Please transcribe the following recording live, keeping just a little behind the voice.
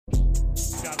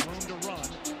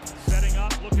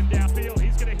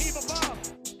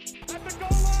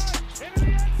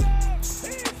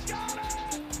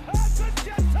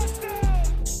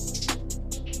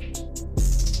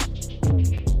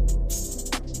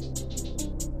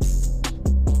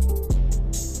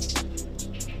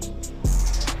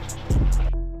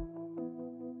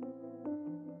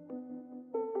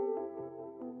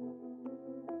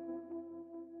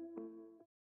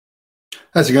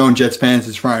How's it going, Jets fans?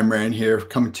 It's Ryan Rand here,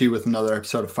 coming to you with another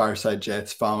episode of Fireside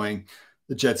Jets following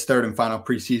the Jets' third and final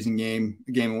preseason game,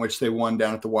 a game in which they won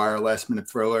down at the wire, last-minute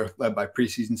thriller, led by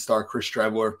preseason star Chris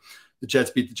Streveler. The Jets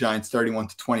beat the Giants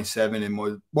 31-27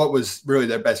 in what was really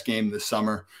their best game this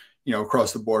summer,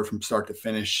 across the board from start to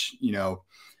finish.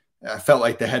 I felt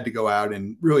like they had to go out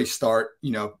and really start,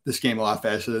 this game a lot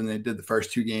faster than they did the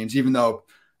first two games, even though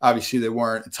obviously there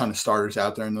weren't a ton of starters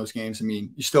out there in those games. I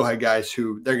mean, you still had guys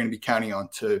who they're going to be counting on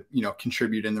to,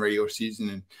 contribute in the regular season,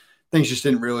 and things just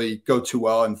didn't really go too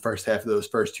well in the first half of those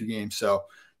first two games. So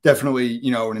definitely,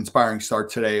 an inspiring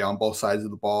start today on both sides of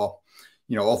the ball.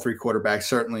 All three quarterbacks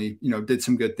certainly, did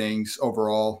some good things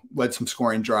overall, led some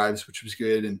scoring drives, which was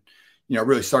good. And,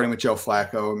 really starting with Joe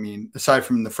Flacco, I mean, aside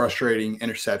from the frustrating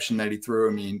interception that he threw,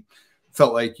 I mean,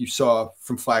 felt like you saw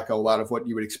from Flacco a lot of what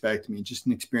you would expect. I mean, just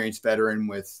an experienced veteran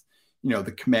with,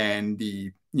 the command,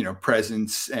 the,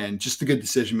 presence, and just the good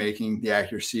decision-making, the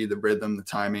accuracy, the rhythm, the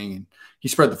timing. And he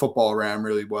spread the football around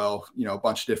really well. A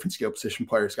bunch of different skill position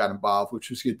players got involved, which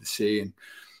was good to see. And,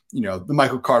 the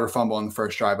Michael Carter fumble on the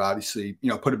first drive, obviously,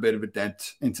 put a bit of a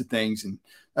dent into things. And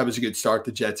that was a good start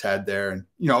the Jets had there.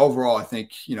 And, overall, I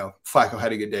think, Flacco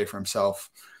had a good day for himself.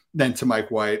 Then to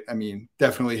Mike White, I mean,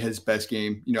 definitely his best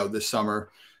game, this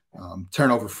summer.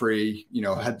 Turnover free,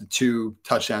 had the two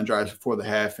touchdown drives before the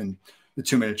half and the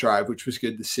 2-minute drive, which was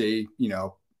good to see.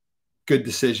 Good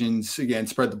decisions, again,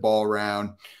 spread the ball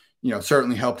around,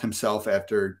 certainly helped himself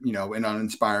after, an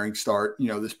uninspiring start,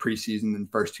 this preseason in the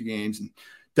first two games, and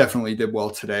definitely did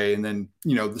well today. And then,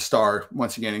 the star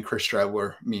once again in Chris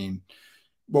Streveler. I mean,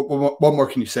 what more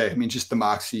can you say? I mean, just the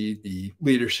moxie, the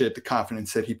leadership, the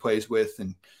confidence that he plays with.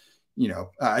 And,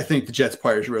 I think the Jets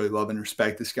players really love and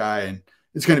respect this guy. And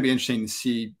it's going to be interesting to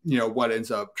see, what ends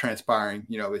up transpiring.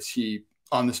 Is he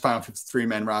on this final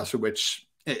 53-man roster, which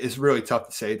is really tough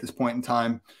to say at this point in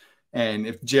time. And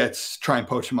if the Jets try and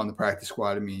poach him on the practice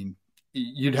squad, I mean,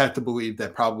 you'd have to believe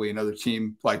that probably another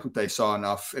team like what they saw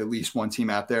enough, at least one team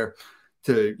out there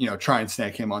to, try and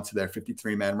snag him onto their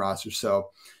 53-man roster. So,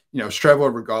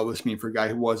 Streveler, regardless, I mean, for a guy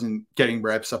who wasn't getting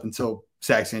reps up until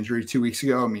Zach's injury 2 weeks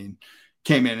ago, I mean,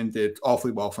 came in and did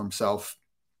awfully well for himself.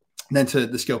 And then to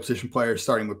the skill position players,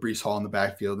 starting with Breece Hall in the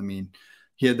backfield, I mean,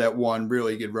 he had that one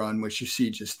really good run, which you see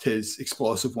just his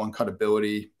explosive one-cut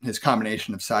ability, his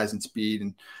combination of size and speed,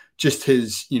 and just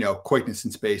his, quickness in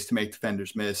space to make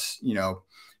defenders miss.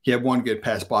 He had one good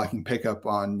pass blocking pickup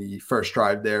on the first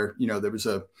drive there. There was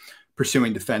a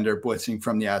pursuing defender blitzing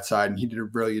from the outside, and he did a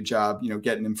really good job,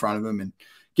 getting in front of him and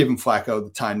giving Flacco the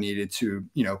time needed to,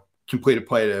 complete a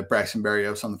play to Braxton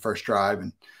Berrios on the first drive.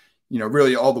 And,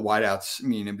 really all the wideouts, I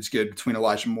mean, it was good between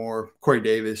Elijah Moore, Corey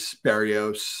Davis,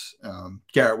 Berrios,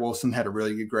 Garrett Wilson had a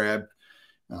really good grab.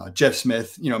 Jeff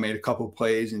Smith, made a couple of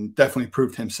plays and definitely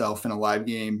proved himself in a live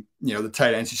game. The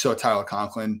tight ends, you saw Tyler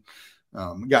Conklin,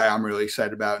 a guy I'm really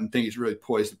excited about and think he's really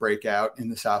poised to break out in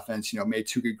this offense. Made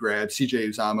two good grabs. CJ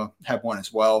Uzama had one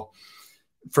as well.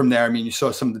 From there, I mean, you saw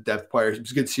some of the depth players. It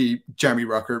was good to see Jeremy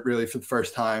Ruckert really for the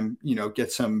first time,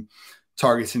 get some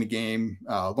targets in the game.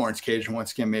 Lawrence Cajun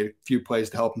once again made a few plays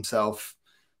to help himself.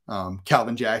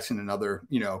 Calvin Jackson, another,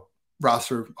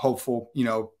 roster hopeful,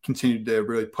 continued to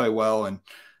really play well. And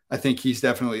I think he's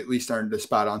definitely at least earned a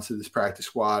spot onto this practice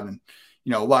squad. And,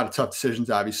 a lot of tough decisions,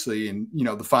 obviously. And,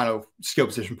 the final skill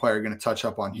position player going to touch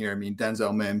up on here. I mean,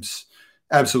 Denzel Mims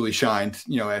absolutely shined,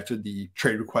 after the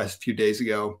trade request a few days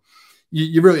ago.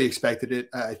 You really expected it.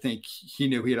 I think he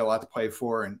knew he had a lot to play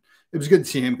for, and it was good to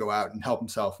see him go out and help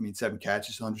himself. I mean, 7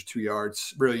 catches, 102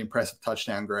 yards, really impressive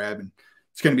touchdown grab. And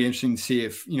it's going to be interesting to see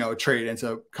if, a trade ends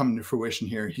up coming to fruition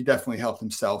here. He definitely helped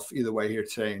himself either way here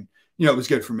today. And, it was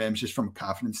good for Mims just from a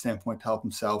confidence standpoint to help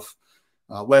himself.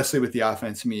 Lastly, with the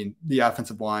offense, I mean, the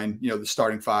offensive line, the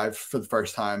starting five for the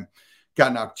first time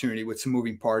got an opportunity with some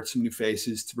moving parts, some new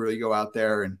faces to really go out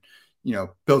there and,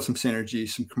 build some synergy,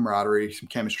 some camaraderie, some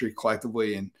chemistry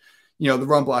collectively. And, the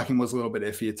run blocking was a little bit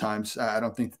iffy at times. I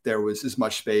don't think that there was as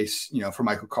much space, for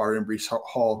Michael Carter and Breece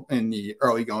Hall in the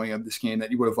early going of this game that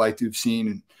you would have liked to have seen.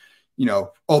 And,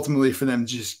 ultimately for them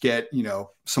to just get,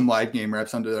 some live game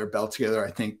reps under their belt together, I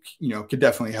think, could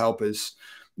definitely help as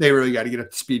they really got to get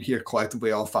up to speed here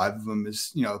collectively. All 5 of them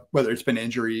is, whether it's been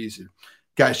injuries or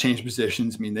guys change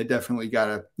positions. I mean, they definitely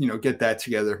got to, get that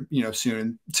together, soon.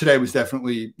 And today was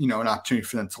definitely, an opportunity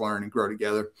for them to learn and grow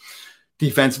together.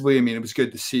 Defensively, I mean, it was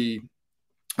good to see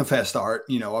a fast start,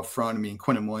 up front. I mean,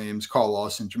 Quentin Williams, Carl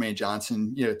Lawson, Jermaine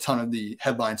Johnson, a ton of the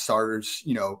headline starters,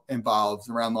 involved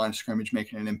around the line of scrimmage,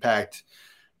 making an impact.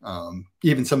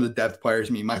 Even some of the depth players,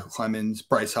 I mean, Michael Clemens,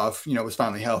 Bryce Huff, was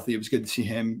finally healthy. It was good to see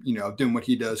him, doing what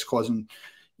he does, causing,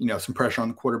 some pressure on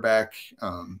the quarterback.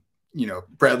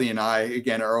 Bradley and I,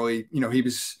 again, early, he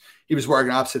was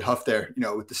working opposite Huff there,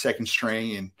 with the second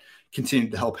string and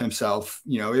continued to help himself.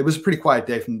 It was a pretty quiet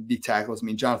day from the D tackles. I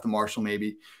mean, Jonathan Marshall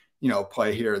maybe,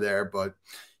 play here or there, but,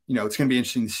 it's going to be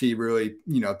interesting to see really,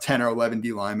 10 or 11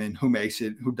 D linemen, who makes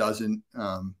it, who doesn't.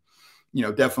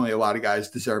 Definitely a lot of guys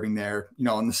deserving there.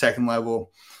 On the second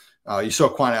level, you saw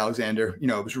Quan Alexander.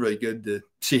 It was really good to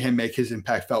see him make his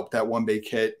impact felt with that one big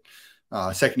hit.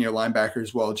 Second-year linebacker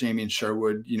as well, Jamie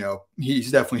Sherwood.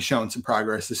 He's definitely shown some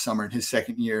progress this summer in his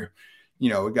second year.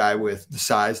 A guy with the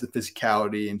size, the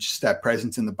physicality, and just that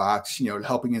presence in the box, to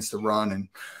help against the run. And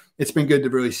it's been good to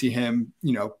really see him,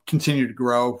 continue to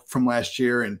grow from last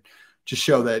year and just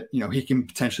show that, he can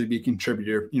potentially be a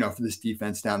contributor, for this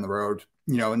defense down the road.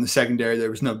 In the secondary,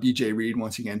 there was no DJ Reed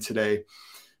once again today.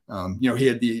 He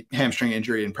had the hamstring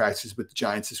injury in practice with the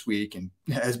Giants this week and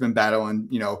has been battling,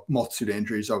 multitude of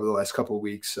injuries over the last couple of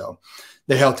weeks. So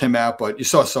they held him out, but you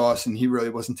saw Sauce and he really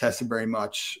wasn't tested very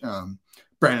much.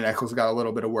 Brandon Eccles got a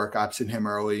little bit of work opposite him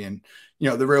early. And,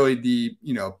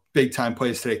 the big time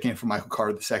plays today came from Michael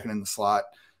Carter, the second in the slot,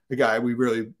 the guy we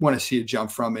really want to see a jump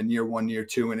from in year one, year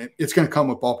two. And it's going to come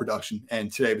with ball production.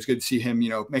 And today it was good to see him,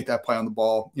 make that play on the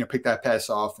ball, pick that pass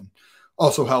off, and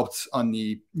also helped on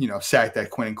the, sack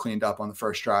that Quinn cleaned up on the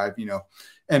first drive.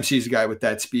 MC is a guy with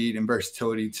that speed and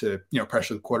versatility to,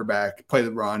 pressure the quarterback, play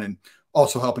the run, and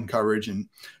also help in coverage. And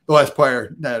the last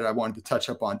player that I wanted to touch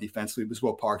up on defensively was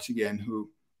Will Parks again,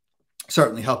 who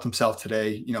certainly helped himself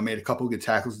today, made a couple of good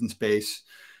tackles in space.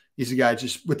 He's a guy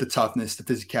just with the toughness, the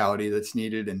physicality that's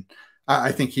needed. And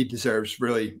I think he deserves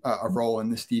really a role in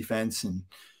this defense. And,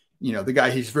 the guy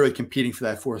he's really competing for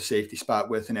that fourth safety spot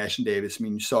with, and Ashton Davis. I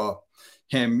mean, you saw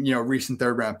him, recent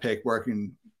third-round pick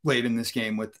working late in this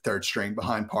game with the third string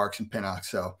behind Parks and Pinnock.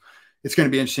 So it's going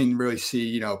to be interesting to really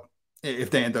see, if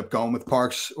they end up going with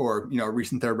Parks or, a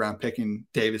recent third-round pick in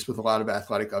Davis with a lot of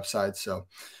athletic upside. So,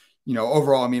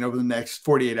 overall, I mean, over the next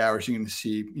 48 hours, you're going to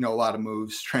see, a lot of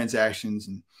moves, transactions,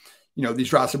 and,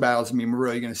 these roster battles. I mean, we're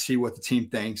really going to see what the team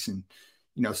thinks and,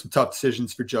 some tough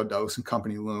decisions for Joe Douglas and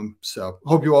company loom. So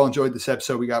hope you all enjoyed this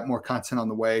episode. We got more content on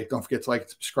the way. Don't forget to like and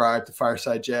subscribe to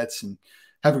Fireside Jets, and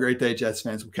have a great day, Jets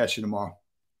fans. We'll catch you tomorrow.